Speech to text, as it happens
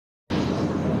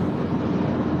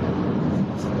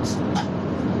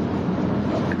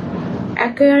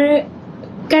একেবারে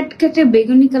ক্যাটকেটে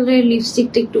বেগুনি কালারের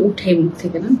লিপস্টিকটা একটু উঠাই মুখ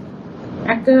থেকে না,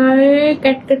 একেবারে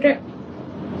ক্যাটকেটে।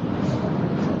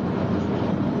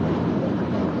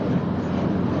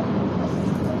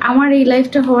 আমার এই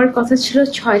লাইফটা হওয়ার কথা ছিল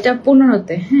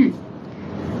 6:15-তে। হ্যাঁ,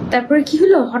 তারপরে কি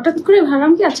হলো, হঠাৎ করে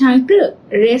ভাবলাম কি আচ্ছা আমি একটু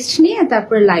রেস্ট নিয়ে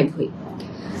তারপরে লাইভ হই।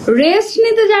 রেস্ট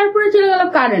নিতে যাওয়ার পরে চলে গেল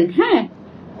কারেন্ট। হ্যাঁ,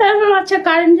 তারপর আচ্ছা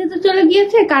কারেন্ট যেহেতু চলে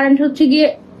গিয়েছে, কারেন্ট হচ্ছে গিয়ে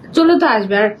চলে তো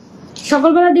আসবে। আর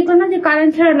সকালবেলা দেখলো না যে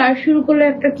কারেন্ট ছাড়া লাইভ শুরু করলে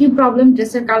একটা কি প্রবলেম,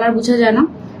 ড্রেসের কালার বোঝা যায় না।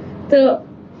 তো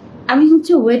আমি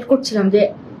হচ্ছে ওয়েট করছিলাম যে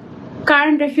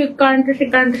কারেন্ট আসে।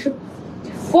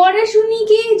 পরে শুনি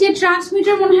কি যে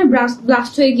ট্রান্সমিটার মনে হয়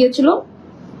ব্লাস্ট হয়ে গিয়েছিল।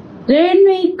 দেন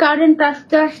এই কারেন্ট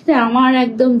আসতে আসতে আমার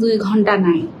একদম 2 ঘন্টা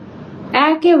নাই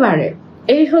একেবারে।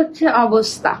 এই হচ্ছে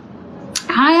অবস্থা।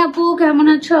 হাই আপু, কেমন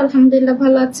আছো? আলহামদুলিল্লাহ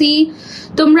ভালো আছি।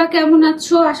 তোমরা কেমন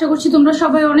আছো? আশা করছি তোমরা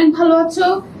সবাই অনেক ভালো আছো।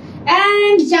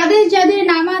 এন্ড যাদের যাদের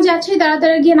নামাজ আছে তারা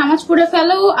তারা গিয়ে নামাজ পড়ে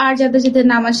ফেলো, আর যাদের যাদের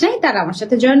নামাজ নাই তারা আমার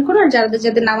সাথে জয়েন করো, আর যাদের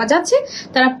যাদের নামাজ আছে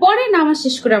তারা পরে নামাজ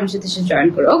শেষ করে আমার সাথে জয়েন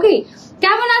করো। ওকে,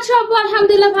 কেমন আছো আপু?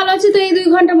 আলহামদুলিল্লাহ ভালো আছি। তো এই 2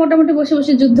 ঘন্টা মোটামুটি বসে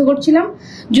বসে যুদ্ধ করছিলাম,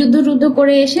 যুদ্ধ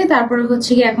করে এসে তারপরে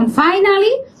হচ্ছে কি এখন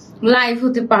ফাইনালি লাইভ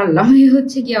হতে পারলাম। এই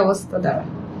হচ্ছে কি অবস্থা। দ্বারা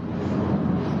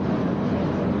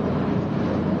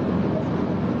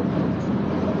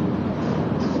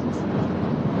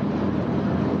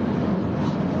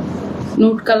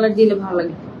নোট কালার দিলে ভালো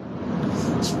লাগে।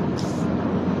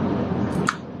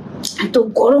 এত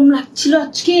গরম লাগছিল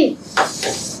আজকে।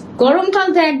 গরমকাল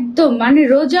তো একদম মানে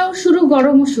রোজাও শুরু,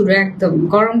 গরমও শুরু, একদম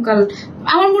গরমকাল।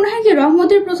 আমার মনে হয় কি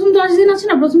রহমতের প্রথম 10 দিন আছে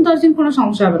না, প্রথম 10 দিন কোনো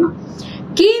সমস্যা হবে না,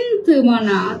 কিন্তু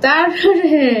মানা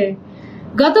তারপরে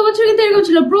গত বছর কিন্তু এরকম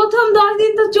ছিল। প্রথম 10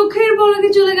 দিন তো চোখের পলকে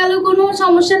চলে গেল, কোনো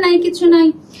সমস্যা নাই, কিছু নাই।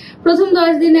 প্রথম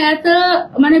 10 দিনে এত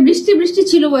মানে বৃষ্টি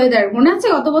ছিল ওয়েদার, মনে আছে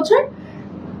গত বছর।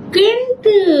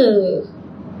 কিন্তু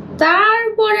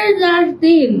তারপরে 10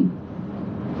 দিন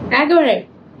একেবারে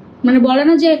মানে বলে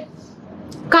না যে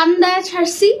কান্দায়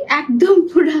ছাড়ছি, একদম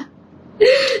পুরা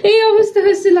এই অবস্থা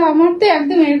হয়েছিল আমার। তো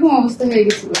একদম এরকম অবস্থা হয়ে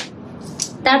গেছিল।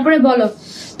 তারপরে বলো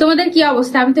তোমাদের কি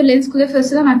অবস্থা? আমি তো লেন্স খুলে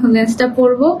ফেলছিলাম, এখন লেন্সটা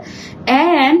পরবো।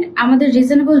 এন্ড আমাদের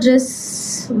রিজনেবল ড্রেস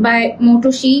বাই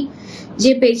মোটোশি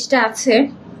যে পেজটা আছে,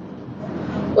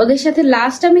 ওদের সাথে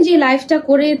লাস্ট আমি যে লাইভটা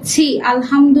করেছি,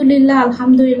 আলহামদুলিল্লাহ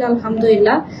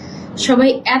সবাই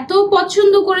এত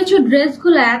পছন্দ করেছো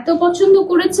ড্রেসগুলো, এত পছন্দ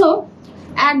করেছো,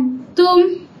 একদম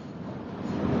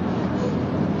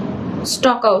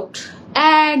স্টক আউট,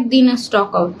 একদিনে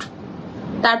স্টক আউট।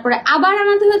 তারপরে আবার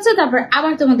আনাতে হচ্ছে, তারপরে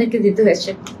আবার তোমাদেরকে দিতে হয়েছে।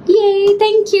 ইয়ে,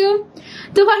 থ্যাংক ইউ।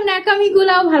 তোমার ন্যাকামি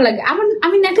গুলাও ভালো লাগে।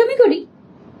 আমি ন্যাকামি করি?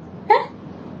 হ্যাঁ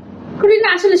করি না,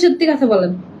 আসলে সত্যি কথা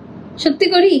বলেন। সত্যি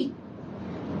করি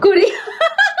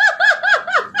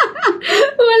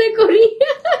বলে করি।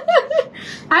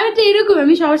 আমি তো এরকম,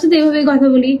 আমি সবার সাথে এভাবে কথা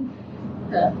বলি।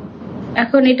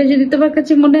 এখন এটা যদি তোমার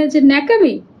কাছে মনে হয় যে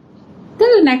ন্যাকামি,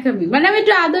 তাহলে ন্যাকামি। মানে আমি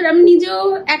একটু আদর, আমি নিজেও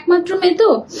একমাত্র মেয়ে, তো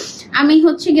আমি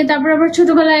হচ্ছে গিয়ে তারপর আবার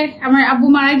ছোটবেলায় আমার আব্বু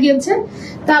মারা গিয়েছে।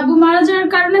 তা আব্বু মারা যাওয়ার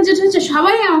কারণে যেটা হচ্ছে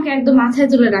সবাই আমাকে একদম মাথায়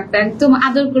তুলে রাখতো, একদম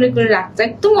আদর করে রাখতো,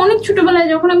 একদম অনেক ছোটবেলায়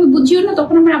যখন আমি বুঝিও না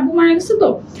তখন আমার আব্বু মারা গেছে।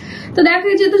 তো দেখা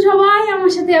যেত সবাই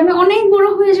আমার সাথে, আমি অনেক বড়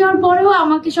হয়ে যাওয়ার পরেও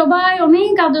আমাকে সবাই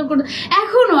অনেক আদর করতো।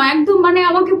 এখনো একদম মানে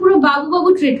আমাকে পুরো বাবু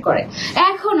ট্রিট করে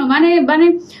এখনো। মানে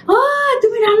ও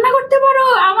তুমি রান্না করতে পারো।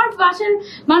 আমার বাসার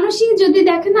মানুষই যদি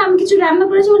দেখে না আমি কিছু রান্না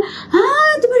করেছি, বলে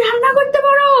হ্যাঁ তুমি রান্না করতে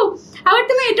পারো, আবার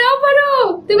তুমি এটাও পারো,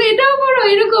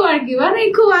 এরকম আর কি। মানে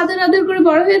খুব আদর করে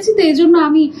বড় হয়েছি। তো এই জন্য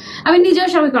আমি নিজেও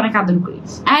সবাইকে অনেক আদর করি।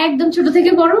 একদম ছোট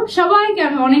থেকে বড় সবাইকে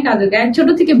আমি অনেক আদর করি, ছোট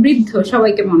থেকে বৃদ্ধ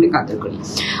সবাইকে আমি অনেক আদর করি।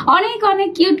 অনেক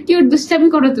কিউট দুষ্টামি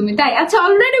করো তুমি, তাই? আচ্ছা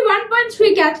অলরেডি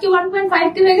 1.3 কে, আজকে 1.5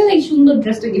 কে হয়ে গেলে এই সুন্দর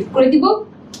ড্রেসটা গিফট করে দিব।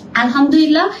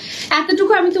 আলহামদুলিল্লাহ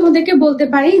এতটুকু আমি তোমাদেরকে বলতে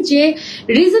পারি যে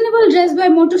রিজনেবল ড্রেস বাই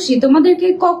মোটোশি তোমাদেরকে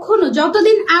কখনো,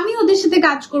 যতদিন আমি ওদের সাথে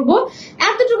কাজ করব,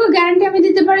 এতটুকু গ্যারান্টি আমি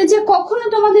দিতে পারি যে কখনো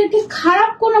তোমাদেরকে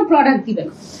খারাপ কোনো প্রোডাক্ট দিবে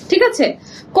না। ঠিক আছে,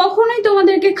 কখনোই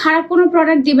তোমাদেরকে খারাপ কোনো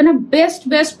প্রোডাক্ট দিবে না। বেস্ট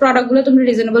প্রোডাক্ট গুলো তোমরা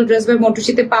রিজনেবল ড্রেস বাই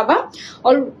মোটোশিতে পাবা।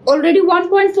 Already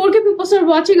 1.4 K people's are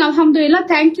watching. আলহামদুলিল্লাহ,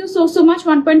 থ্যাংক ইউ সো মাচ।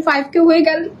 1.5 কে হয়ে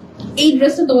গেল, এই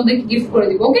ড্রেসটা তোমাদেরকে গিফট করে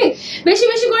দিব। ওকে, বেশি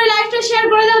করে লাইভটা শেয়ার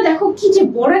করে দাও। দেখো কি যে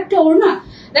বড় একটা ওড়না,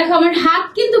 দেখো আমার হাত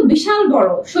কিন্তু বিশাল বড়,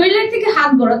 শরীরের থেকে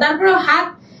হাত বড়, তারপরে হাত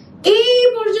এই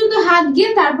পর্যন্ত হাত গিয়ে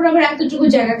তারপর আবার এতটুকু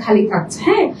জায়গা খালি থাকছে।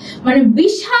 হ্যাঁ, মানে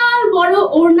বিশাল বড়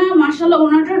ওড়না। মাশাআল্লাহ,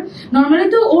 ওড়নাটার নরমালি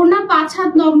তো ওড়না 5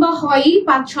 হাত লম্বা হয়,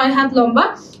 5-6 হাত লম্বা,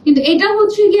 কিন্তু এটা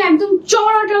হচ্ছে কি একদম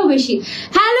চওড়াটাও বেশি।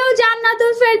 হ্যালো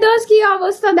জান্নাতুল ফেরদৌস, কি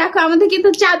অবস্থা? দেখো আমাদের কিন্তু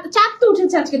চাঁদ তো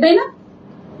উঠেছে আজকে, তাই না?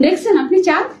 দেখছেন আপনি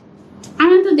চাঁদ?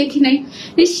 আমি তো দেখি নাই।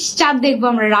 চাঁদ দেখবো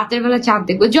আমরা, রাতের বেলা চাঁদ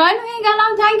দেখবো। জয়েন হয়ে গেলাম,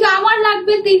 থ্যাংক ইউ। আমার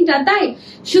লাগবে 3টা, তাই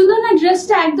সুন্দর না?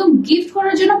 ড্রেসটা একদম গিফট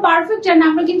করার জন্য পারফেক্ট। আর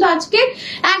আমরা কিন্তু আজকে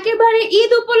একেবারে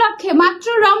ঈদ উপলক্ষে, মাত্র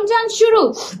রমজান শুরু।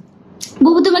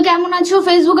 বুবু তুমি কেমন আছো?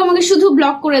 ফেসবুক আমাকে শুধু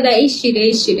ব্লক করে দেয়। এই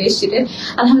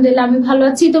আলহামদুলিল্লাহ আমি ভালো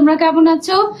আছি, তোমরা কেমন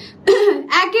আছো?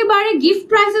 একেবারে গিফট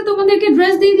প্রাইসে তোমাদেরকে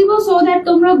ড্রেস দিয়ে দিব, সো দ্যাট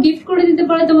তোমরাও গিফট করে দিতে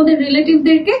পারো তোমাদের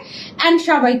রিলেটিভদেরকে এন্ড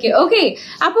সবাইকে। ওকে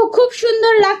আপু খুব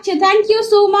সুন্দর লাগছে, থ্যাংক ইউ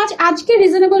সো মাচ। আজকে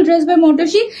রিজনেবল ড্রেস বাই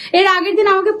মোটোশি। এর আগের দিন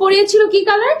আমাকে পরিয়েছিল কি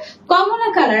কালার? কমলা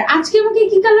কালার। আজকে আমাকে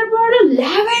কি কালার পরালো?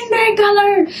 ল্যাভেন্ডার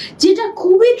কালার, যেটা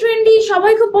খুবই ট্রেন্ডি,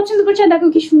 সবাই খুব পছন্দ করছে। দেখো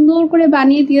কি সুন্দর করে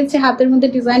বানিয়ে দিয়েছে হাতের মধ্যে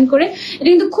ডিজাইন করে। এটা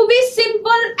কিন্তু খুবই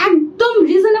সিম্পল, একদম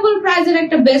রিজনেবল প্রাইসের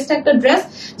একটা বেস্ট একটা ড্রেস।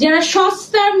 যারা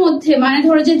সস্তার মধ্যে, মানে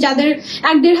ধরো যে যাদের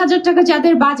 1-1.5 টাকা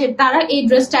যাদের বাজেট, তারা এই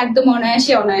ড্রেসটা একদম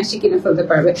অনায়াসে কিনে ফেলতে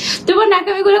পারবে। তোমার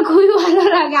নাকামি গুলো খুবই ভালো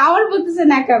লাগে, আবার বলতেছে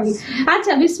নাকামি।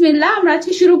 আচ্ছা বিসমিল্লাহ, আমরা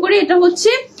আজকে শুরু করি। এটা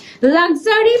হচ্ছে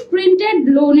লাক্সারি প্রিন্টেড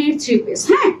লোনের 3 পিস।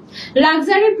 হ্যাঁ,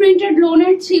 লাক্সারি প্রিন্টেড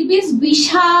লোনের 3 পিস,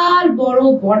 বিশাল বড়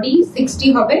বডি, 60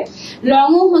 হবে।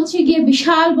 লংও হচ্ছে গিয়ে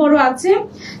বিশাল বড় আছে।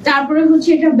 তারপরে হচ্ছে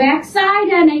এটা ব্যাক সাইড,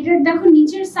 এন্ড এটার দেখো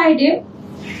নিচের সাইডে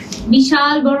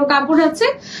বিশাল বড় কাপড় আছে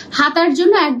হাতার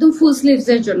জন্য, একদম ফুল স্লিভস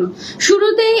এর জন্য।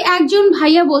 শুরুতেই একজন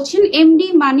ভাইয়া বলছেন এমডি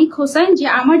মানিক হোসেন যে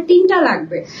আমার 3টা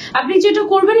লাগবে। আপনি যেটা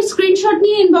করবেন স্ক্রিনশট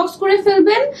নিয়ে ইনবক্স করে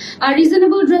ফেলবেন আর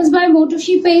রিজনেবল ড্রেস বাই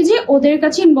মোটোশি পেজে ওদের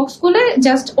কাছে ইনবক্স করলে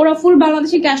জাস্ট ওরা ফুল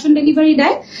বাংলাদেশে ক্যাশ অন ডেলিভারি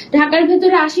দেয়। ঢাকার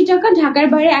ভেতরে 80 টাকা, ঢাকার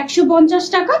বাইরে 150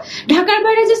 টাকা। ঢাকার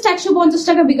বাইরে জাস্ট 150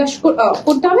 টাকা বিকাশ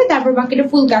করতে হবে, তারপর বাকিটা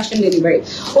ফুল ক্যাশ অন ডেলিভারি।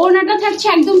 ওনাটা থাকছে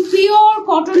একদম পিওর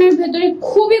কটনের ভেতরে,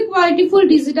 খুবই কোয়ালিটিফুল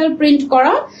ডিজিটাল প্রিন্ট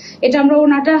করা। এটা আমরা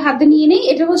ওনাটা হাতে নিয়ে নেই।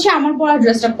 এটা হচ্ছে আমার পরা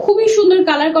ড্রেসটা, খুবই সুন্দর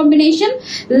colour combination,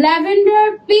 lavender,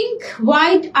 pink,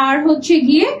 white আর হচ্ছে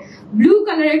গিয়ে ব্লু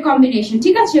কালারের কম্বিনেশন।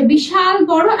 ঠিক আছে, বিশাল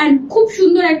বড় এন্ড খুব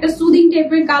সুন্দর একটা সুদিং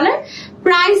টাইপের কালার।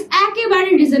 প্রাইস একেবারে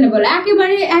রিজনেবল,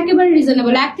 একেবারে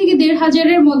রিজনেবল, 1 থেকে 1.5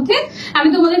 হাজারের মধ্যে আমি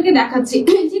তোমাদেরকে দেখাচ্ছি।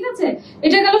 ঠিক আছে,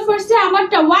 এটা গেল ফার্স্টে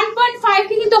আমারটা। 1.5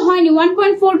 কে কিন্তু হয়নি,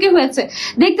 1.4 কে হয়েছে।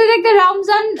 দেখতে দেখতে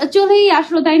রমজান চলেই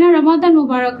আসলো, তাই না? রমাদান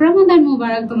মোবারক, রমাদান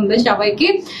মোবারক তোমাদের সবাইকে।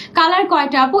 কালার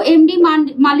কয়টা আপু? এমডি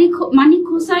মানিক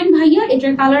হোসাইন ভাইয়া,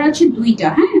 এটার কালার আছে 2টা।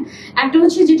 হ্যাঁ, একটা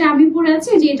হচ্ছে যেটা আমি পরে আছি,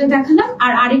 যে এটা দেখালাম,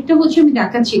 আর আরেকটা হচ্ছে আমি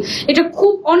দেখাচ্ছি। এটা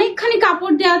খুব অনেকখানি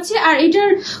কাপড় দেওয়া আছে, আর এটার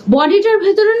বডিটার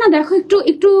ভেতরে না দেখো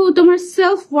একটু তোমার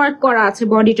সেলফ ওয়ার্ক করা আছে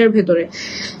বডিটার ভেতরে,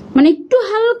 মানে একটু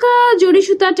হালকা জরি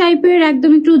সুতা টাইপের,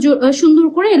 একদম একটু সুন্দর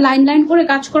করে লাইন লাইন করে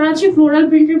কাজ করা আছে ফ্লোরাল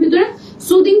প্রিন্টের ভিতরে,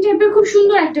 সুদিং টাইপের, খুব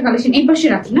সুন্দর একটা কালেকশন। এই পাশে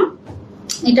রাখি না,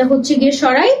 এটা হচ্ছে গিয়ে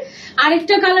সরাই।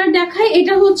 আরেকটা কালার দেখাই,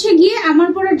 এটা হচ্ছে গিয়ে আমার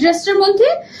পরা ড্রেসটার মধ্যে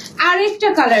আরেকটা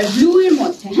কালার, ব্লু এর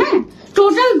মধ্যে। হ্যাঁ,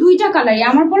 টোটাল 2টা কালারই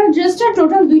আমার পরা ড্রেসটা,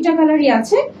 টোটাল 2টা কালারই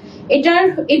আছে।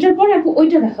 এটার পর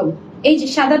ওইটা দেখাবো, এই যে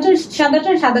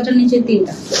সাদাটার নিচে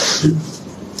 3টা।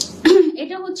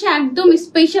 এটা হচ্ছে একদম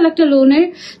স্পেশাল একটা লোনের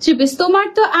 3 পিস। তোমার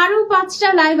তো আরো 5টা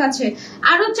লাইভ আছে,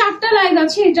 আরো 4টা লাইভ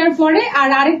আছে এটার পরে, আর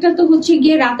আরেকটা তো হচ্ছে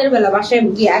গিয়ে রাতের বেলা বাসায়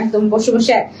গিয়ে একদম বসে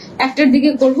বসে 1টার দিকে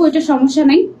করবো, এটা সমস্যা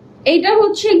নেই। এইটা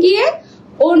হচ্ছে গিয়ে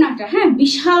ওড়নাটা। হ্যাঁ,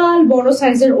 বিশাল বড়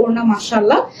সাইজের ওড়না,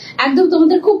 মাশাআল্লাহ, একদম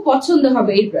তোমাদের খুব পছন্দ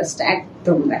হবে এই ড্রেসটা।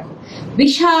 একদম দেখো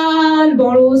বিশাল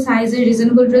বড় সাইজের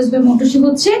রিজনেবল ড্রেস বাই মোটোশি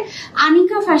হচ্ছে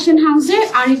আনিকা ফ্যাশন হাউসের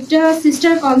আরেকটা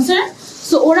সিস্টার কনসার্ন।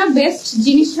 সো ওরা বেস্ট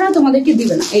জিনিসটা তোমাদেরকে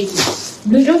দিবে না। এই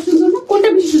দুইটাও সুন্দর না? কোনটা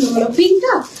বেশি সুন্দর বলো?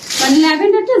 পিঙ্কটা মানে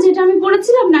ল্যাভেন্ডারটা যেটা আমি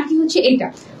পরেছিলাম, নাকি হচ্ছে এটা?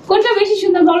 কোনটা বেশি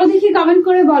সুন্দর বলো দেখি, কমেন্ট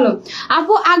করে বলো।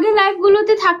 আপু আগের লাইভ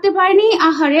গুলোতে থাকতে পারিনি,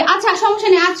 আহারে। আচ্ছা সমস্যা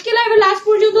নেই, আজকে লাইভে লাস্ট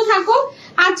পর্যন্ত থাকো,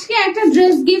 আজকে একটা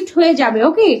ড্রেস গিফট হয়ে যাবে।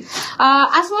 ওকে,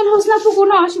 আসমান হোসনা আপু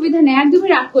কোনো অসুবিধা নেই, একদমই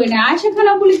রাগ করে নেই। আয়েশা খান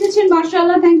আপু লিখেছেন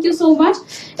মাশাআল্লাহ, থ্যাংক ইউ সো মাচ।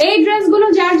 এই ড্রেস গুলো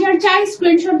যার যার চাই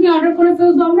স্ক্রিনশট নিয়ে অর্ডার করে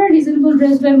ফেলবো আমরা রিজনেবল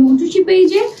ড্রেস বাই মোটোশি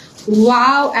পেজে।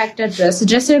 ওয়াও একটা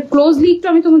ড্রেসের ক্লোজলি একটু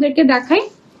আমি তোমাদেরকে দেখাই।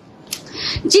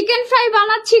 চিকেন ফ্রাই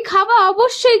বানাচ্ছি, খাবা?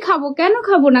 অবশ্যই খাবো, কেন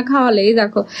খাবো না? খাওয়ালে এই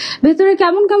দেখো ভেতরে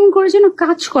কেমন কেমন করে যেন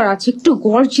কাজ করা আছে, একটু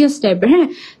গর্জিয়াস টাইপের। হ্যাঁ,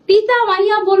 পিতা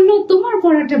মাইয়া বললো তোমার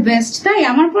পড়াটা বেস্ট, তাই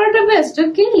আমার পড়াটা best.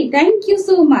 Okay, thank you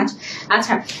so much.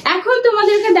 আচ্ছা, এখন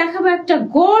তোমাদেরকে দেখাবো একটা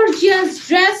গর্জিয়াস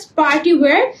ড্রেস, পার্টি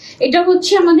ওয়্যার। এটা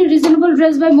হচ্ছে আমাদের রিজনেবল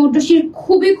ড্রেস বাই মোটোশির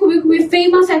খুবই খুবই খুবই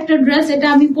ফেমাস একটা ড্রেস। এটা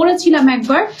আমি পরেছিলাম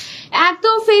একবার, এত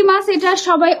ফেমাস, এটা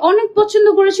সবাই অনেক পছন্দ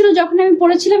করেছিল যখন আমি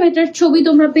পরেছিলাম। এটার ছবি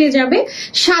তোমরা পেয়ে যাবে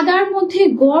সাদার মধ্যে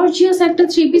গর্জিয়াস একটা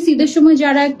থ্রি পিস, ঈদের সময়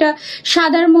যারা একটা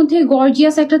সাদার মধ্যে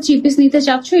গর্জিয়াস একটা থ্রি পিস নিতে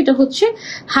চাচ্ছ, এটা হচ্ছে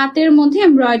হাতের মধ্যে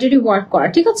এমব্রয়ডারি ওয়ার্ক করা,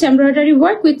 ঠিক আছে, এমব্রয়ডারি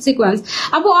ওয়ার্ক উইথ সিকোয়েন্স।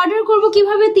 আপু অর্ডার করবো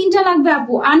কিভাবে? 3টা লাগবে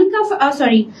আপু। Anika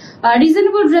sorry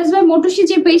reasonable dress by মোটোশি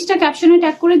যে পেজটা ক্যাপশনে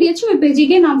ট্যাগ করে দিয়েছি, ওই পেজে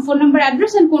গিয়ে নাম, ফোন নাম্বার,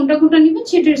 অ্যাড্রেস এন্ড কোনটা কোনটা নেবেন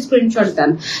সেটার স্ক্রিনশট দেন,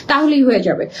 তাহলেই হয়ে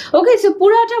যাবে। ওকে, সো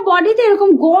পুরাটা বডিতে এরকম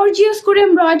গর্জিয়াস করে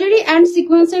এমব্রয়ডারি এন্ড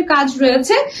সিকোয়েন্সের কাজ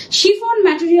রয়েছে, শিফন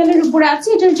ম্যাটেরিয়ালের উপরে আছে।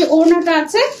 এটার যে ওড়নাটা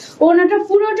আছে, ওড়নাটা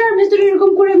পুরোটার ভেতরে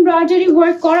এরকম করে এমব্রয়ডারি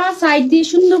ওয়ার্ক করা, সাইড দিয়ে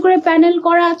সুন্দর করে প্যানেল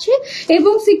করা আছে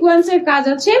এবং সিকোয়েন্সের কাজ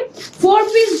আছে। 4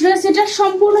 পিস ড্রেস, এটা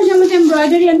সম্পূর্ণ জামাতে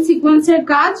এমব্রয়ডারি এন্ড সিকোয়েন্সের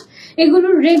কাজ।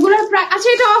 এগুলোর রেগুলার প্রাইস, আচ্ছা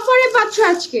এটা অফারে পাচ্ছ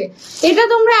আজকে, এটা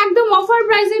তোমরা একদম অফার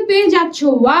প্রাইসে পেয়ে যাচ্ছ।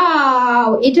 ওয়াও,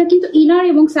 এটা কিন্তু ইনার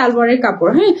এবং সালোয়ারের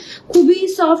কাপড়, হ্যাঁ খুবই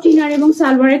সফট ইনার এবং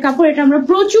সালোয়ারের কাপড়। এটা আমরা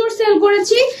প্রচুর সেল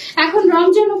করেছি, এখন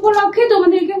রমজান উপলক্ষে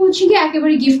তোমাদেরকে হচ্ছে কি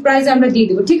একেবারে গিফট প্রাইস আমরা দিয়ে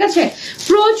দেবো, ঠিক আছে।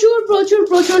 প্রচুর প্রচুর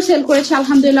প্রচুর সেল করেছি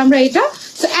আলহামদুলিল্লাহ আমরা এটা।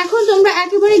 তো এখন তোমরা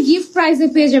একেবারে গিফট প্রাইসে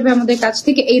পেয়ে যাবে আমাদের কাছ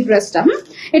থেকে এই ড্রেসটা।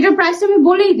 এটার প্রাইসটা আমি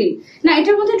বলেই দিই না,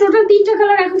 এটার মধ্যে টোটাল 3টা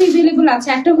কালার এখন এভেলেবল আছে।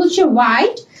 একটা হচ্ছে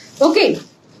হোয়াইট, ওকে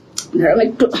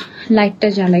একটু লাইটটা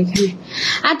জ্বালাই এখানে,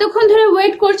 এতক্ষণ ধরে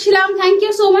ওয়েট করছিলাম, থ্যাংক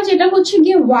ইউ সো মাচ। এটা হচ্ছে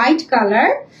গিয়ে হোয়াইট কালার,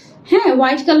 হ্যাঁ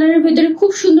হোয়াইট কালারের ভেতরে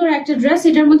খুব সুন্দর একটা ড্রেস।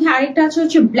 এটার মধ্যে আরেকটা আছে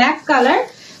হচ্ছে ব্ল্যাক কালার।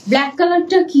 ব্ল্যাক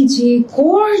কালারটা কি যে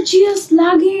গর্জিয়াস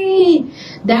লাগে,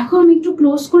 দেখো আমি একটু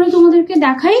ক্লোজ করে তোমাদেরকে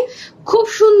দেখাই, খুব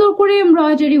সুন্দর করে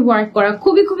এমব্রয়ডারি ওয়ার্ক করা,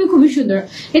 খুবই খুবই খুবই সুন্দর।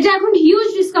 এটা এখন হিউজ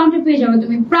ডিসকাউন্টে পেয়ে যাবে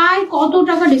তুমি, প্রায় কত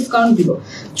টাকা ডিসকাউন্ট দিল,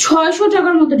 600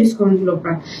 টাকার মতো ডিসকাউন্ট দিল,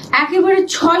 প্রায় একেবারে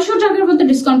 600 টাকার মতো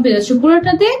ডিসকাউন্ট পেয়ে যাচ্ছে।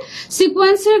 পুরোটাতে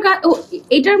সিকোয়েন্সের,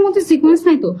 এটার মধ্যে সিকোয়েন্স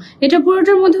নাই তো, এটা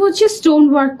পুরোটার মধ্যে হচ্ছে স্টোন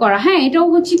ওয়ার্ক করা, হ্যাঁ এটাও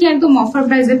হচ্ছে কি একদম অফার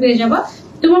প্রাইসে পেয়ে যাবা।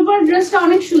 তোমার পর ড্রেসটা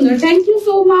অনেক সুন্দর, thank you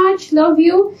so much, love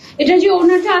you. এটা যে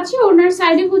ওনারটা আছে, ওনার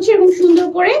সাইডে হচ্ছে এবং সুন্দর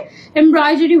করে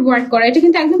এমব্রয়ডারি ওয়ার্ক করা, এটা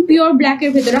কিন্তু একদম পিওর ব্ল্যাক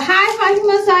এর ভেতরে। হাই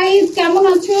ফাহিমা সাইদ, কেমন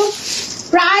আছো?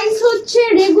 প্রাইস হচ্ছে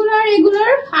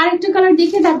রেগুলার আরেকটা কালার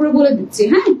দেখে তারপরে বলে দিচ্ছি,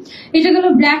 হ্যাঁ এটা গেল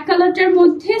ব্ল্যাক কালারটার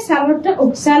মধ্যে সালোয়ারটা,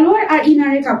 সালোয়ার আর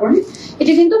ইনারের কাপড়,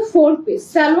 এটা কিন্তু 4 পিস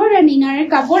সালোয়ার আর ইনারের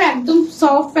কাপড়, একদম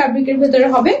সফট ফ্যাব্রিকের ভেতরে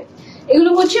হবে।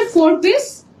 এগুলো হচ্ছে 4 পিস,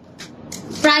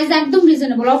 প্রাইস একদম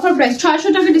রিজনেবল, অফার প্রাইস 600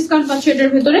 টাকা ডিসকাউন্ট পাচ্ছ এটার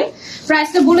ভেতরে।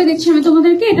 প্রাইসটা বলে দিচ্ছি আমি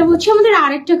তোমাদেরকে, এটা হচ্ছে আমাদের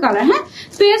আরেকটা কালার, হ্যাঁ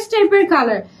পেস্ট টাইপের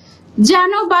কালার।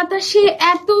 জানো বাতাসে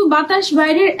এত বাতাস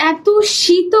বাইরের, এত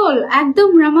শীতল, একদম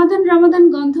রমাদান রমাদান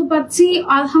গন্ধ পাচ্ছি।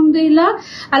 আলহামদুলিল্লাহ,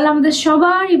 আল্লাহ আমাদের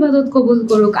সবার ইবাদত কবুল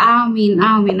করুক, আমিন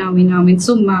আমিন আমিন আমিন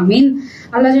সুম্মা আমিন।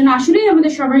 আল্লাহ যেন আসলেই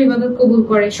আমাদের সবার ইবাদত কবুল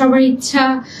করে, সবার ইচ্ছা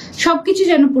সবকিছু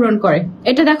যেন পূরণ করে।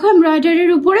 এটা দেখো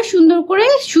এমব্রয়ডারির উপরে সুন্দর করে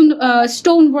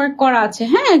স্টোন ওয়ার্ক করা আছে,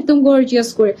 হ্যাঁ একদম গর্জিয়াস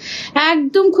করে,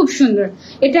 একদম খুব সুন্দর।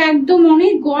 এটা একদম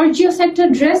অনেক গর্জিয়াস একটা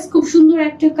ড্রেস, খুব সুন্দর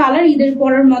একটা কালার, ঈদের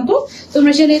পরার মতো।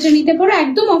 তোমরা চাইলে এটা নিতে পারো,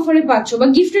 একদম অফারে পাচ্ছ, বা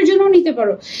গিফটের জন্য নিতে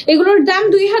পারো। এগুলোর দাম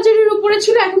 2000-এর উপরে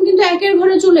ছিল, এখন কিন্তু একের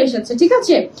ঘরে চলে এসেছে, ঠিক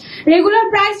আছে। রেগুলার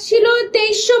প্রাইস ছিল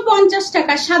 2350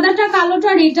 টাকা, সাদাটা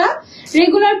কালোটার, এটা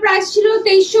রেগুলার প্রাইস ছিল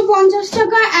 2350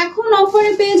 টাকা, এখন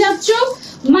অফারে পেয়ে যাচ্ছ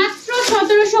মাত্র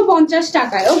 1750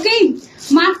 টাকায়। ওকে,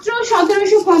 মাত্র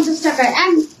 1750 টাকায়,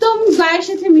 একদম গায়ের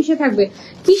সাথে মিশে থাকবে।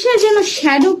 কিসের যেন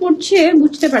শ্যাডো পড়ছে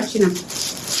বুঝতে পারছি না।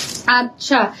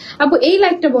 আচ্ছা আপু এই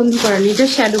লাইটটা বন্ধ করেন, এটা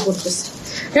শ্যাডো পড়তেছে।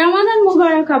 রমাদান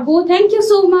মোবারক আপু, thank you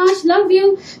so much, love you.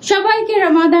 সবাইকে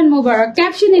রমাদান মোবারক।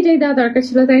 ক্যাপশন এটাই দেওয়া দরকার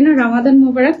ছিল তাই না, রমাদান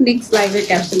মোবারক। নেক্সট লাইভের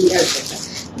ক্যাপশন দেওয়ার কথা।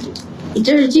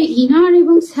 এটার যে ইনার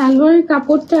এবং সালোয়ারের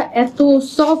কাপড়টা এত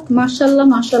সফট, মাশাল্লাহ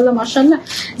মাশাল্লাহ মাশাল্লাহ।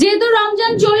 যেহেতু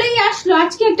রমজান চলেই আসলো,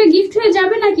 আজকে একটা গিফট হয়ে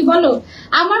যাবে নাকি বলো?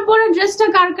 আমার পরে ড্রেসটা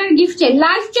কার কার গিফট চাই?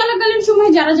 লাইভ চলাকালীন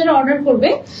সময় যারা যারা অর্ডার করবে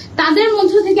তাদের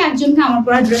মধ্য থেকে একজনকে আমার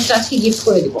পরা ড্রেসটা আজকে গিফট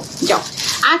করে দিব। যাও,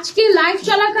 আজকে লাইভ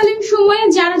চলাকালীন সময়ে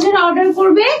যারা যারা অর্ডার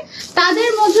করবে তাদের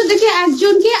মধ্য থেকে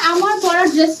একজনকে আমার পরা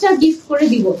ড্রেসটা গিফট করে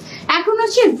দিব। এখন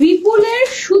হচ্ছে বিপুলের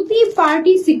সুতি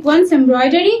party sequence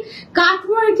embroidery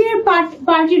কাটওয়ার্কের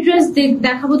party dress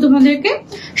দেখাবো তোমাদেরকে।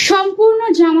 সম্পূর্ণ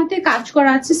জামাতে কাজ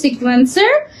করা আছে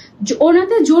সিকোয়েন্সের,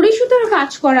 ওনাতে জড়ি সুতার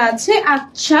কাজ করা আছে।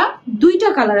 আচ্ছা 2টা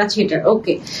কালার আছে এটার,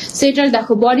 ওকে। সেটার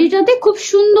দেখো বডিটাতে খুব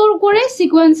সুন্দর করে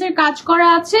সিকোয়েন্সের কাজ করা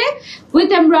আছে উইথ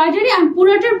এমব্রয়ডারি, আর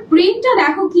পুরোটার প্রিন্টটা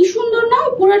দেখো কি সুন্দর না,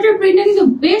 পুরোটার প্রিন্টটা কিন্তু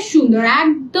বেশ সুন্দর,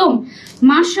 একদম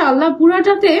মাশাআল্লাহ।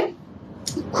 পুরোটাতে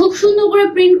খুব সুন্দর করে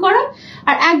প্রিন্ট করা,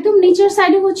 আর একদম নিচের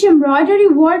সাইডে হচ্ছে এমব্রয়ডারি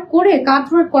ওয়ার্ক করে কাট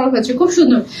ওয়ার্ক করা হয়েছে, খুব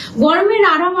সুন্দর। গরমের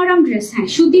আরাম ড্রেস, হ্যাঁ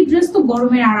সুতির ড্রেস তো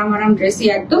গরমের আরাম ড্রেসই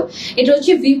একদম। এটা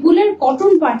হচ্ছে বিপুলের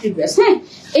কটন পার্টি ড্রেস, হ্যাঁ।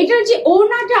 এটার যে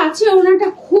ওড়নাটা আছে, ওড়নাটা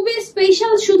খুবই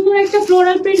স্পেশাল, সুন্দর একটা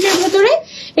ফ্লোরাল প্রিন্টের ভেতরে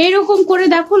এরকম করে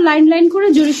দেখো লাইন লাইন করে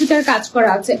জড়ি সুতার কাজ করা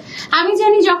আছে। আমি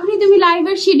জানি যখনই তুমি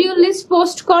লাইভের শিডিউল লিস্ট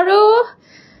পোস্ট করো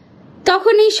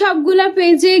তখনই সবগুলা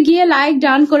পেজে গিয়ে লাইক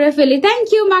ডান করে ফেলি। Thank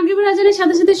you. মাগরিবের আজানের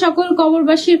সাথে সাথে সকল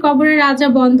কবরবাসীর কবরের রাজা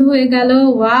বন্ধ হয়ে গেল।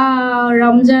 ওয়াও,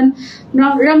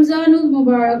 রমজানুল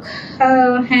মুবারক।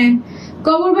 হ্যাঁ,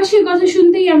 কবরবাসীর কথা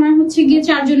শুনতেই আমার হচ্ছে গিয়ে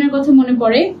 4 জনের কথা মনে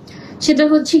পড়ে। সেটা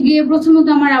হচ্ছে গিয়ে প্রথমত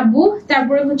আমার আব্বু,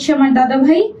 তারপরে হচ্ছে আমার দাদা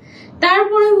ভাই,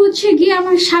 তারপরে হচ্ছে গিয়ে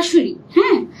আমার শাশুড়ি,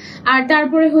 হ্যাঁ, আর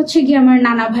তারপরে হচ্ছে গিয়ে আমার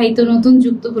নানা ভাই তো নতুন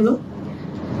যুক্ত হলো।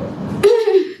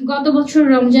 গত বছর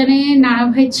রমজানে নানা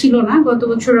ভাই ছিল না। গত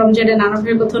বছর রমজানে নানা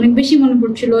ভাইয়ের কথা অনেক বেশি মনে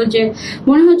পড়ছিল, যে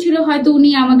মনে হচ্ছিল হয়তো উনি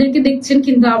আমাদেরকে দেখছেন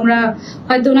কিন্তু আমরা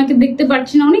হয়তো ওনাকে দেখতে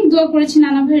পাচ্ছি না। অনেক দোয়া করেছি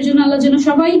নানা ভাইয়ের জন্য, আল্লাহ যেন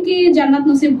সবাইকে জান্নাত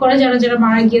নসিব করে, যারা যারা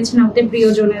মারা গিয়েছেন আমাদের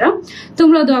প্রিয়জনেরা।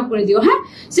 তোমরা দোয়া করে দিও। হ্যাঁ,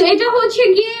 তো এটা হচ্ছে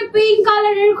গিয়ে পিঙ্ক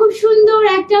কালারের খুব সুন্দর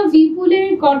একটা ভিপুলের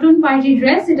কটন পার্টি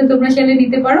ড্রেস। এটা তোমরা চাইলে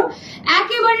নিতে পারো,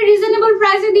 একেবারে রিজনেবল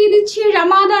প্রাইসে দিয়ে দিচ্ছি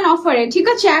রামাদান অফারে। ঠিক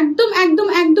আছে, একদম একদম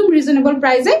একদম রিজনেবল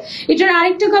প্রাইসে। এটার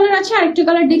আরেকটা কালার আছে, আরেকটা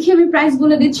কালার দেখে আমি প্রাইস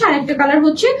বলে দিচ্ছি। আরেকটা কালার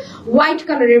হচ্ছে হোয়াইট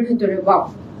কালারের ভেতরে। ওয়াও,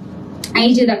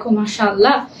 এই যে দেখো,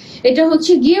 মাশাআল্লাহ, এটা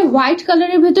হচ্ছে গিয়ে হোয়াইট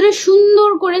কালারের ভেতরে সুন্দর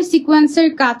করে সিকোয়েন্সের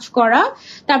কাজ করা,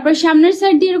 তারপর সামনের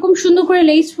সাইড দিয়ে এরকম সুন্দর করে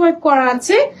লেস ওয়ার্ক করা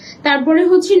আছে, তারপরে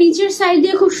হচ্ছে নিচের সাইড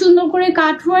দিয়ে খুব সুন্দর করে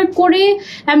কাট ওয়ার্ক করে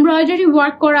এমব্রয়ডারি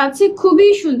ওয়ার্ক করা আছে। খুবই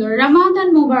সুন্দর। রমাদান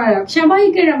মুবারক,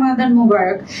 সবাইকে রমাদান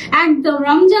মুবারক। একদম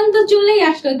রমজান তো চলেই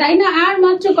আসলো, তাই না? আর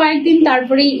মাত্র কয়েকদিন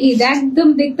তারপরেই ঈদ। একদম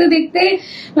দেখতে দেখতে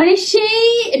মানে সেই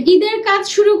ঈদের কাজ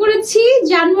শুরু করেছি।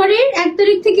 জানুয়ারির 1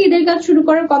 তারিখ থেকে ঈদের কাজ শুরু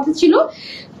করার কথা ছিল।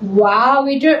 ওয়াও,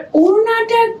 এটার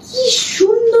ওড়নাটা কি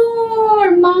সুন্দর,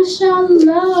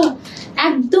 মাশাআল্লাহ,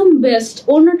 একদম বেস্ট।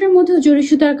 ওড়নাটার মধ্যে জরি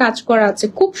সুতার কাজ করা আছে,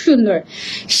 খুব সুন্দর।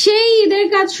 সেই ঈদের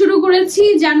কাজ শুরু করেছি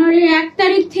জানুয়ারির 1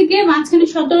 তারিখ থেকে, মাঝখানে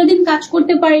 17 দিন কাজ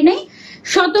করতে পারি নাই।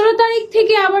 17 তারিখ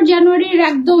থেকে আবার জানুয়ারির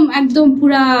একদম একদম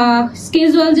পুরা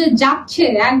স্কেজুয়াল যে যাচ্ছে,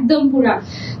 একদম পুরা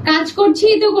কাজ করছি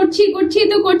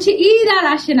তো করছি, ঈদ আর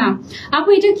আসে না। আপু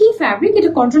এটা কি ফ্যাব্রিক?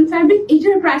 এটা কটন ফ্যাব্রিক।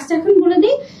 এটার প্রাইসটা এখন বলে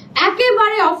দিই,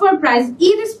 একেবারে offer price.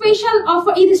 Eid special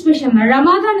offer, Eid special না,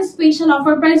 রামাদান স্পেশাল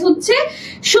অফার প্রাইস হচ্ছে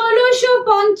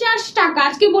 1650 টাকা।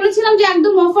 আজকে বলেছিলাম যে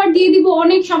একদম অফার দিয়ে দিব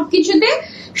অনেক সবকিছুতে।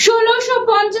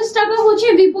 1650 টাকা হচ্ছে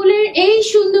বিপুলের এই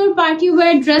সুন্দর পার্টি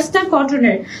ওয়্যার ড্রেসটা,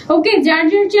 কটনের। ওকে, যার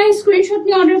যার চাই স্ক্রিনশট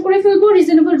নিয়ে অর্ডার করে ফেলবো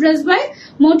রিজনেবল ড্রেস বাই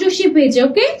মোটোশে পেজে।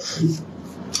 ওকে,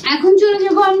 এখন চলে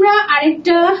যাব আমরা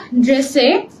আরেকটা ড্রেসে।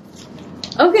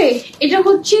 ওকে, এটা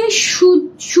হচ্ছে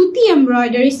সুতি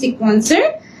এমব্রয়ডারি সিকোয়েন্সের।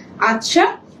 আচ্ছা,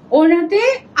 ওনাতে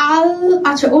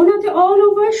অল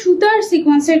ওভার সুতার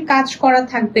সিকোয়েন্সের কাজ করা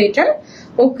থাকবে এটার।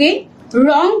 ওকে,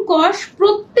 রং কস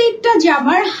প্রত্যেকটা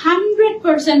জামার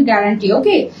 100% গ্যারান্টি।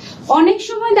 ওকে, অনেক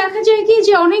সময় দেখা যায় কি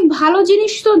যে অনেক ভালো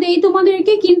জিনিস তো দেই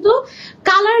তোমাদেরকে, কিন্তু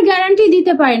কালার গ্যারান্টি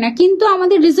দিতে পারি না। কিন্তু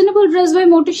আমাদের রিজনেবল ড্রেস বাই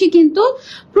মোটোশি কিন্তু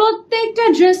প্রত্যেকটা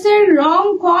ড্রেসের রং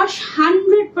কস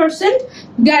 100%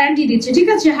 গ্যারান্টি দিচ্ছে। ঠিক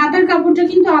আছে, হাতার কাপড়টা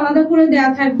কিন্তু আলাদা করে দেয়া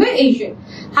থাকবে। এই যে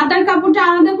হাতার কাপড়টা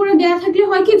আলাদা করে দেয়া থাকলে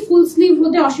হয় কি ফুল স্লিভ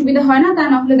হতে অসুবিধা হয় না, তা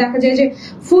না হলে দেখা যায় যে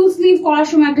ফুল স্লিভ করার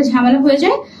সময় একটা ঝামেলা হয়ে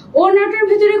যায়। ওড়নাটার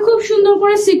ভিতরে খুব সুন্দর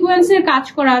করে সিকোয়েন্সের কাজ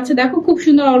করা আছে, দেখো খুব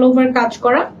সুন্দর অল ওভার কাজ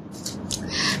করা।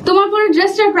 তোমার পরে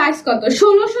ড্রেসটার প্রাইস কত?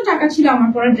 1600 টাকা ছিল আমার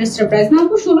পরে ড্রেসটার প্রাইস। না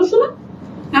আপু 1600 না,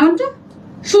 আমারটা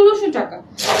 1600 টাকা,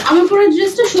 আমার পরে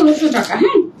ড্রেসটা 1600 টাকা।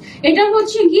 হ্যাঁ, এটা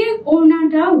হচ্ছে গিয়ে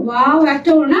ওড়নাটা। ওয়াও,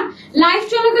 একটা ওড়না। লাইভ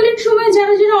চলাকালীন সময়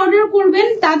যারা যারা অর্ডার করবেন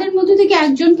তাদের মধ্যে থেকে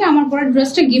একজনকে আমার পরে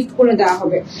ড্রেসটা গিফট করে দেওয়া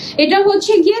হবে। এটা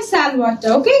হচ্ছে গিয়ে সালোয়ারটা।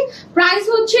 ওকে, প্রাইস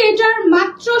হচ্ছে এটার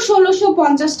মাত্র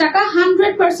 1650 টাকা।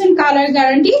 100% কালার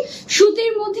গ্যারান্টি,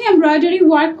 সুতির মধ্যে এমব্রয়ডারি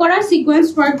ওয়ার্ক করা, সিকোয়েন্স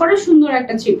ওয়ার্ক করা, সুন্দর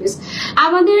একটা থ্রি পিস।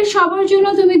 আমাদের সবার জন্য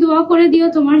তুমি দোয়া করে দিও,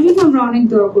 তোমার জন্য আমরা অনেক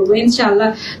দোয়া করবো ইনশাআল্লাহ।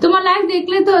 তোমার লাইভ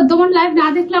দেখলে তো, তোমার লাইভ না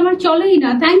দেখলে আমার চলেই না।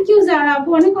 থ্যাংক ইউ যারা আপু,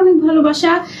 অনেক অনেক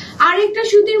ভালোবাসা। আরেকটা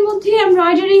সুতির মধ্যে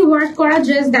এমব্রয়ডারি ওয়ার্ক করা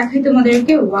ড্রেস দেখাই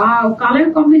তোমাদেরকে। ওয়াও, কালার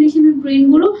কম্বিনেশনের প্রিন্ট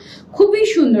গুলো খুবই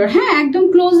সুন্দর। হ্যাঁ, একদম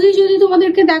ক্লোজলি যদি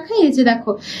তোমাদেরকে দেখাই, এই যে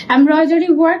দেখো এমব্রয়ডারি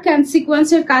ওয়ার্ক এন্ড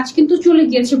সিকোয়েন্সের কাজ কিন্তু চলে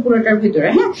গিয়েছে পুরোটার ভিতরে।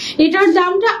 হ্যাঁ, এটার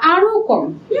দামটা আরো কম,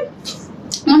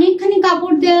 অনেকখানি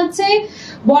কাপড় দেওয়া আছে,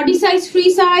 বডি সাইজ ফ্রি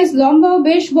সাইজ, লম্বাও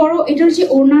বেশ বড়। এটার যে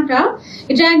ওড়নাটা,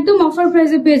 এটা একদম অফার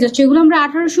প্রাইসে পেয়ে যাচ্ছে। এগুলো আমরা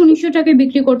 1800-1900 টাকায়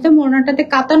বিক্রি করতাম। ওড়নাটাতে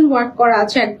কাতান ওয়ার্ক করা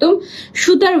আছে, একদম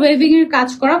সুতার ওয়েভিং এর কাজ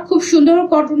করা, খুব সুন্দর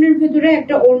কটনের ভেতরে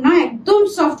একটা ওড়না, একদম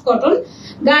সফট কটন,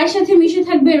 গায়ের সাথে মিশে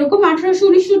থাকবে এরকম।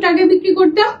 1800-1900 টাকায় বিক্রি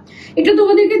করতাম, এটা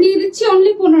তোমাদেরকে দিয়ে দিচ্ছি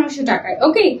অনলি 1500 টাকায়।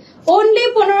 ওকে, অনলি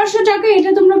 1500 টাকায়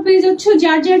এটা তোমরা পেয়ে যাচ্ছ।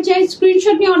 যার যার চাই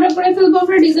স্ক্রিনশট নিয়ে অর্ডার করে ফেলবো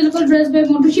আমরা রিজনেবল ড্রেস বাই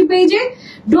মোটোশি পেজে।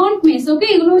 Don't miss. ওকে,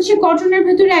 এগুলো হচ্ছে কটনের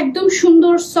ভিতরে একদম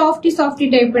সুন্দর সফটি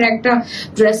টাইপের একটা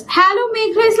ড্রেস। হ্যালো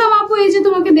মেঘা ইসলাম আপু, এই যে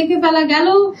তোমাকে দেখে ফেলা গেল।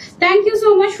 Thank you so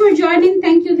much for joining.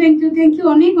 Thank you,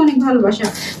 অনেক অনেক ভালোবাসা।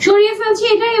 সরিয়ে ফেলছি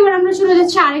এটা, এবার আমরা চলে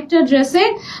যাচ্ছি আরেকটা ড্রেসে।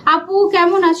 আপু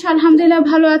কেমন আছো? আলহামদুলিল্লাহ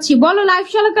ভালো আছি। বলো লাইভ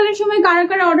চলাকালীন সময় কারা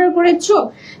কারা অর্ডার করেছো,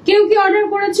 কেউ কি অর্ডার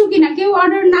করেছো কিনা? কেউ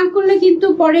অর্ডার না করলে কিন্তু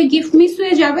পরে গিফট মিস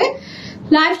হয়ে যাবে।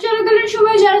 লাইভ চলাকালীন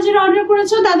সময় যারা যারা অর্ডার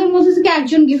করেছো তাদের মধ্যে থেকে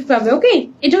একজন গিফট পাবে। ওকে,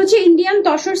 এটা হচ্ছে ইন্ডিয়ান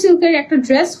তসর সিল্কের একটা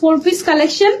ড্রেস, 4 পিস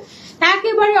কালেকশন,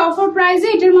 একেবারে অফার প্রাইসে।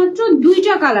 এটার মাত্র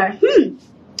 2টা কালার।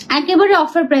 একেবারে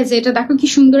অফার প্রাইসে। এটা দেখো কি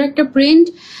সুন্দর একটা প্রিন্ট,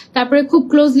 তারপরে খুব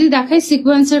ক্লোজলি দেখায়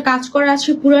সিকোয়েন্সের কাজ করা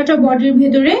আছে পুরোটা বডির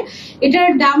ভেতরে। এটার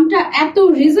দামটা এত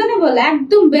রিজনেবল,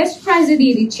 একদম বেস্ট প্রাইসে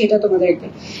দিয়ে দিচ্ছি এটা তোমাদেরকে,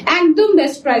 একদম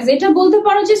বেস্ট প্রাইস। এটা বলতে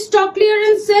পারো যে স্টক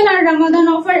ক্লিয়ারেন্স সেল আর রমাদান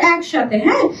অফার একসাথে।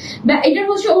 হ্যাঁ, এটা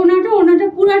হচ্ছে ওনাটা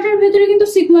পুরাটার ভেতরে কিন্তু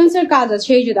সিকোয়েন্সের কাজ আছে।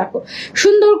 এই যে দেখো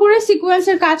সুন্দর করে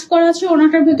সিকোয়েন্সের কাজ করা আছে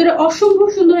ওনাটার ভেতরে, অসম্ভব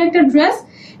সুন্দর একটা ড্রেস।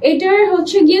 এটার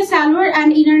হচ্ছে গিয়ে সালোয়ার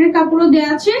অ্যান্ড ইনারের কাপড়ও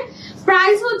দেওয়া আছে।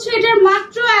 প্রাইস হচ্ছে এটার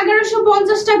মাত্র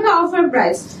 1150 টাকা অফার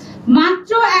প্রাইস,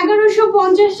 মাত্র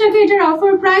 1150 টাকা এটার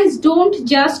offer price. Don't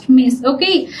just miss.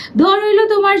 ওকে, ধর হইলো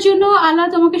তোমার জন্য, আল্লাহ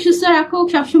তোমাকে সুস্থ রাখুক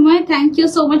সবসময়। থ্যাংক ইউ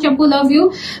সো মাচ আপু, লাভ ইউ।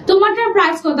 তোমারটার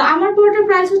প্রাইস কত? আমার পুরোটার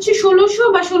প্রাইস হচ্ছে 1600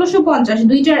 বা 1650,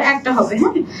 দুইটার একটা হবে।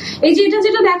 হ্যাঁ, এই যে এটা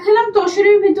যেটা দেখালাম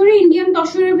তসরের ভিতরে, ইন্ডিয়ান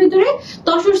তসরের ভিতরে,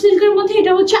 তসর সিল্কের মধ্যে,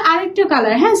 এটা হচ্ছে আরেকটা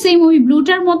কালার। হ্যাঁ, সেম ওই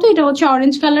ব্লুটার মতো, এটা হচ্ছে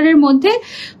অরেঞ্জ কালারের মধ্যে,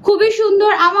 খুবই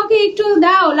সুন্দর। আমাকে একটু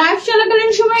দাও, লাইভ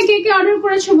চলাকালীন সময় কে কে অর্ডার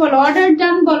করেছো বলো, অর্ডার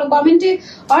ডান বলো, কমেন্টে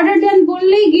অর্ডার ডান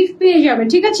বললেই গিফট পেয়ে যাবে।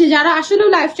 ঠিক আছে, যারা আসলে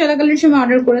লাইভ চলাকালীন সময়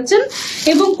অর্ডার করেছেন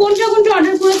এবং কোনটা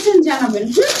অর্ডার করেছেন জানাবেন।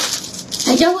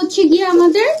 এটা হচ্ছে গিয়ে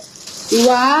আমাদের,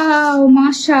 ওয়াও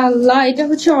মাশাআল্লাহ, এটা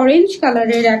হচ্ছে অরেঞ্জ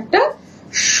কালারের একটা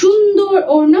সুন্দর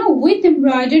ওড়না উইথ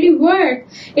এমব্রয়ডারি ওয়ার্ক।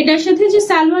 এটার সাথে যে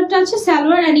সালোয়ারটা আছে,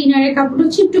 সালোয়ার আর ইনারের কাপড়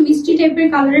হচ্ছে একটু মিষ্টি টাইপের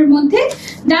কালারের মধ্যে।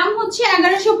 দাম হচ্ছে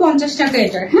 1150 টাকা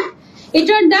এটার। হ্যাঁ,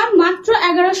 এটার দাম মাত্র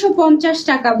 1150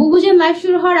 টাকা। বুবুজান লাইভ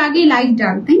শুরু হওয়ার আগে like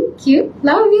done. Thank you,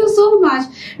 love you so much.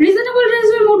 Reasonable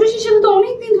ড্রেসের মোটরসের সাথে তো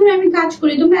অনেকদিন ধরে আমি কাজ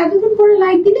করি, তোমরা এতদিন পরে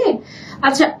লাইক দিলে।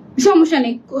 আচ্ছা সমস্যা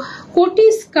নেই। কোটি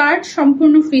স্কার্ট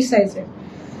সম্পূর্ণ ফ্রি সাইজের।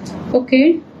 ওকে,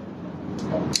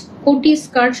 কোটি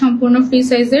স্কার্ট সম্পূর্ণ ফ্রি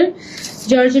সাইজের,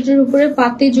 জর্জেটের উপরে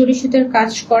পাতে জরি সুতার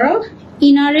কাজ করা।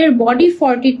 ইনারের বডি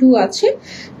 42 আছে,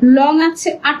 লং আছে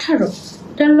 18।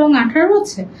 এটা লং 18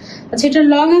 আছে। আচ্ছা, এটা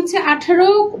লং আছে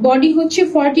 18, বডি হচ্ছে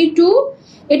 42।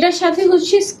 এটার সাথে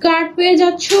হচ্ছে স্কার্ট পেয়ে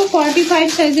যাচ্ছ 45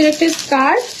 সাইজের একটা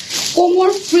স্কার্ট, কোমর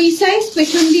ফ্রি সাইজ,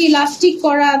 পেছন দিয়ে ইলাস্টিক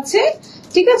করা আছে।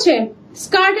 ঠিক আছে,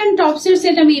 স্কার্ট এন্ড টপস এর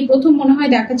সেট আমি প্রথম মনে হয়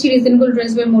দেখাচ্ছি রিজনেবল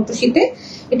ড্রেস বাই মোটরশিতে।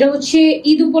 এটা হচ্ছে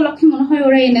ঈদ উপলক্ষে মনে হয়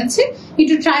ওরা এনেছে,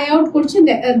 একটু ট্রাই আউট করছে,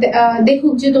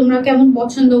 দেখুক যে তোমরা কেমন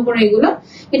পছন্দ করো এগুলো।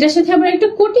 এটার সাথে আবার একটা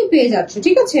কোটি পেয়ে যাচ্ছ।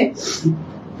 ঠিক আছে,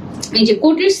 এই যে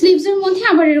কোটির স্লিভস এর মধ্যে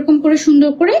আবার এরকম করে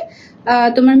সুন্দর করে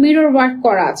তোমার মিরর ওয়ার্ক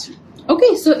করা আছে। ওকে,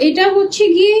 সো এটা হচ্ছে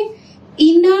গিয়ে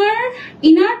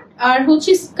ইনার আর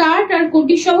হচ্ছে স্কার্ট আর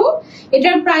কোটি সহ।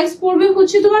 এটার প্রাইস পড়বে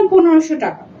হচ্ছে তোমার 1500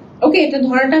 টাকা। ওকে, এটা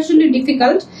ধরাটা আসলে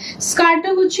ডিফিকাল্ট।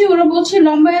 স্কার্টটা হচ্ছে ওরা বলছে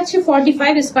লম্বা আছে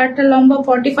 45, স্কার্টটা লম্বা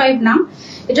 45 না,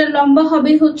 এটা লম্বা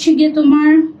হবে হচ্ছে গিয়ে তোমার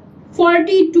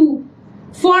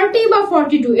 40 বা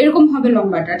 42 এরকম হবে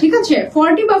লম্বাটা। ঠিক আছে,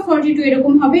 40 বা 42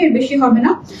 এরকম হবে, এর বেশি হবে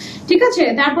না। ঠিক আছে,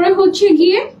 তারপরে হচ্ছে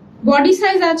গিয়ে বডি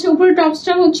সাইজ আছে, উপরে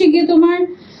টপসটা হচ্ছে গিয়ে তোমার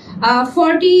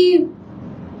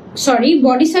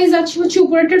বডি সাইজ আছে হচ্ছে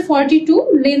উপরেটার 42,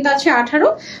 লেন্থ আছে 18,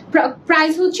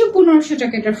 প্রাইস হচ্ছে 1500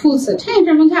 টাকা এটার ফুল সেট। হ্যাঁ,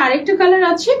 এটার মধ্যে আরেকটা কালার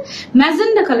আছে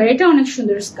ম্যাজেন্ডা কালার, এটা অনেক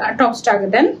সুন্দর। টপসটা আগে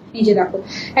দেন, এই যে দেখো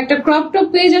একটা ক্রপ টপ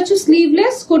পেয়ে যাচ্ছ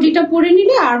স্লিভলেস, কোটিটা পরে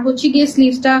নিলে, আর হচ্ছে গিয়ে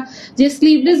স্লিভসটা যে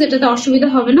স্লিভলেস, এটাতে অসুবিধা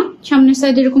হবে না। সামনের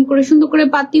সাইড এরকম করে সুন্দর করে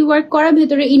পাতি ওয়ার্ক করা,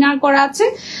 ভেতরে ইনার করা আছে।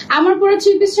 আমার পরে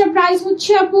 3 পিসটার প্রাইস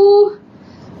হচ্ছে আপু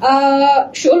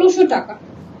 1600 টাকা।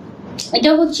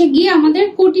 এটা হচ্ছে গিয়ে আমাদের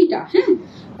কোটিটা। হ্যাঁ,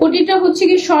 কোটিটা হচ্ছে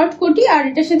গিয়ে শর্ট কোটি, আর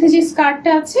এটার সাথে যে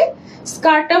স্কার্টটা আছে,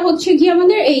 স্কার্টটা হচ্ছে গিয়ে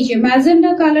আমাদের এই যে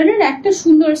ম্যাজেন্ডা কালারের একটা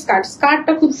সুন্দর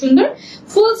স্কার্টটা খুব সুন্দর।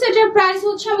 ফুল সেটের প্রাইস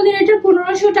হচ্ছে আমাদের এটা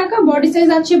 1500 টাকা। বডি সাইজ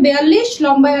আছে 42,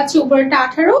 লম্বায় আছে উপরেটা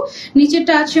 18,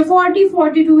 নিচেরটা আছে 40,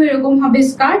 42 এরকম হবে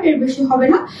স্কার্ট, এর বেশি হবে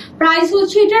না। প্রাইস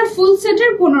হচ্ছে এটার ফুল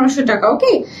সেটের 1500 টাকা।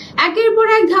 ওকে, একের পর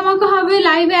এক ধামাকা হবে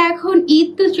লাইভে। এখন ঈদ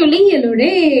তো চলেই এলো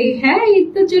রে। হ্যাঁ, ঈদ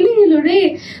তো চলেই এলো রে।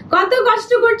 কত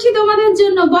কষ্ট করছি তোমাদের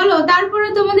জন্য বলো, তারপরে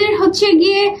তোমাদের হচ্ছে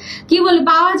গিয়ে কি বলে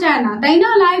পাওয়া যায় না, তাই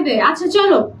না লাইভে। আচ্ছা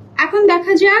চলো এখন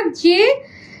দেখা যাক যে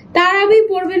তারাবি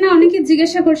পড়বে না, অনেকে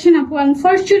জিজ্ঞাসা করছেন আপু।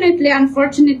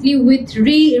 Unfortunately with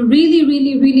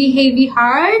really heavy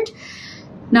heart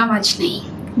নামাজ নেই।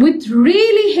 With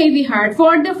really heavy heart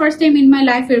for the first time in my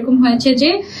life এরকম হয়েছে যে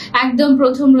একদম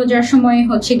প্রথম রোজার সময়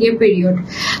হচ্ছে গিয়ে পিরিয়ড।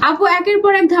 আপু একের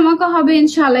পর এক ধামাকা হবে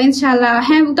ইনশাল্লাহ ইনশাল্লাহ।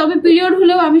 হ্যাঁ তবে পিরিয়ড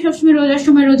হলেও আমি সবসময় রোজার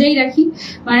সময় রোজাই রাখি,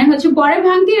 মানে হচ্ছে পরে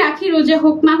ভাঙতি রাখি, রোজা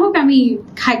হোক না হোক আমি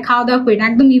খাওয়া দাওয়া করি না,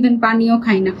 একদম ইভেন পানিও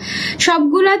খাই না।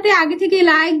 সবগুলাতে আগে থেকে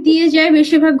লাইক দিয়ে যায়,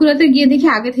 বেশিরভাগ গুলাতে গিয়ে দেখি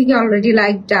আগে থেকে অলরেডি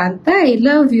লাইক ডান। তাই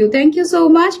love you, thank you so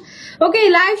much. Okay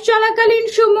live চলাকালীন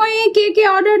সময়ে কে কে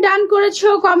অর্ডার ডান করেছো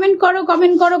কমেন্ট করো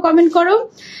কমেন্ট করো কমেন্ট করো।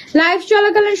 লাইভ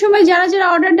চলাকালীন সময় যারা যারা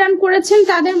অর্ডার ডান করেছেন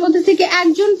তাদের মধ্যে থেকে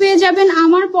একজন পেয়ে যাবেন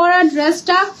আমার পরা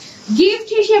ড্রেসটা গিফট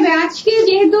হিসেবে আজকে,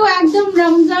 যেহেতু একদম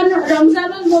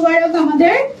রমজানুল মোবারক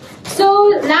আমাদের। সো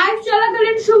লাইভ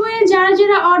চলাকালীন সময়ে যারা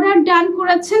যারা অর্ডার ডান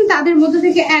করেছেন তাদের মধ্যে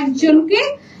থেকে একজনকে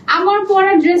আমার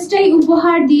পরা ড্রেসটাই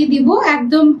উপহার দিয়ে দিব,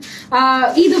 একদম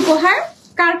ঈদ উপহার।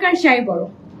 কার কার চাই বলো?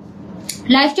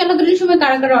 লাইভ চলাকালীন সময়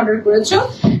কারা কারা অর্ডার করেছো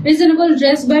রিজনেবল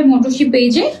ড্রেস বাই মোটোশি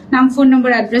পেজে নাম ফোন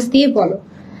নাম্বার অ্যাড্রেস দিয়ে বলো।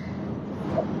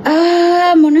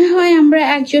 মনে হয় আমরা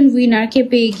একজন উইনারকে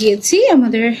পেয়ে গিয়েছি।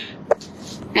 আমাদের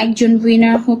একজন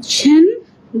উইনার হচ্ছেন,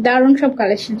 দারুণ সব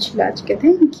কালেকশন ছিল আজকে,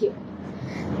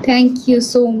 থ্যাংক ইউ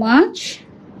সো মাচ।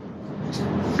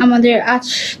 আমাদের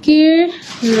আজকের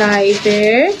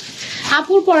লাইভের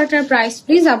আপুর পড়াটার প্রাইস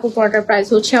প্লিজ, আপুর পড়াটার প্রাইস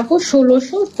হচ্ছে আপু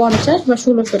 1650 বা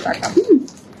 1600 টাকা।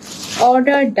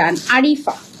 অর্ডার ডান।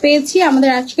 আরিফা পেয়েছি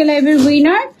আমাদের আজকে লাইভের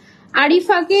উইনার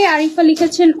আরিফাকে। আরিফা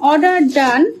লিখেছেন অর্ডার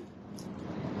ডান।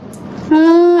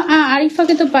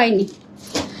 আরিফাকে তো পাইনি,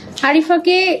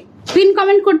 আরিফাকে পিন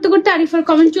কমেন্ট করতে করতে আরিফার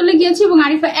কমেন্ট চলে গিয়েছে এবং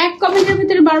আরিফা এক কমেন্টের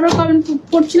ভিতরে বারবার কমেন্ট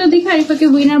করছিল দেখে আরিফাকে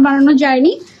উইনার বানানো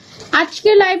যায়নি। আজকে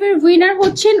লাইভের উইনার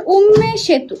হচ্ছেন উম্মে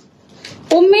সেতু।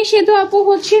 উম্মে সেতু আপু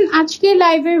হচ্ছেন আজকে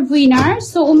লাইভের উইনার।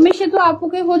 সো উম্মে সেতু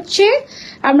আপুকে হচ্ছে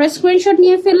আমরা স্ক্রিনশট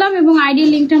নিয়ে ফেললাম এবং আইডি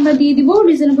লিঙ্কটা আমরা দিয়ে দিব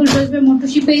রিজনেবল ড্রেস বাই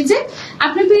মোটোশি পেজে।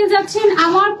 আপনি পেয়ে যাচ্ছেন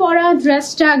আমার পরা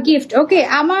ড্রেসটা গিফট। ওকে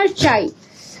আমার চাই,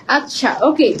 আচ্ছা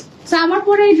ওকে। আমার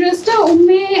পরে এই ড্রেসটা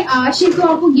উম্মে সেতু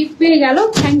আপু গিফট পেয়ে গেল।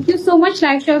 Thank you so much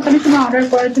live চলাকালীন সময় অর্ডার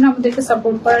করার জন্য, আমাদেরকে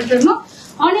সাপোর্ট করার জন্য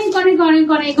অনেক অনেক অনেক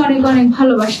অনেক অনেক অনেক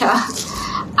ভালোবাসা।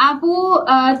 আপু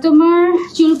তোমার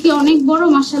চুল কি অনেক বড়?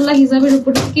 মাশাআল্লাহ হিজাবের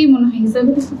উপর থেকেই মনে হয়।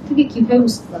 হিজাবের উপর থেকে কিভাবে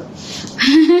বুঝতে পারো?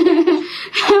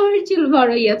 আমার চুল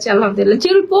বড়ই আছে আলহামদুলিল্লাহ,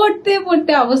 চুল পড়তে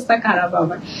পড়তে অবস্থা খারাপ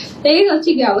আমার, এই হচ্ছে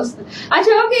কি অবস্থা।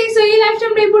 আচ্ছা ওকে, সো এই লাইভটা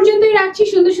আমরা এই পর্যন্তই রাখছি।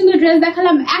 সুন্দর সুন্দর ড্রেস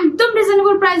দেখালাম, একদম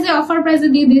রিজনেবল প্রাইসে, অফার প্রাইসে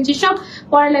দিয়ে দিয়েছি সব।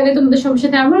 পরে লাইভে তোমাদের সবার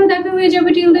সাথে আবারও দেখা হয়ে যাবে।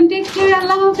 টিল দেন টেক কেয়ার,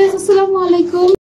 আল্লাহ হাফেজ, আসসালামু আলাইকুম।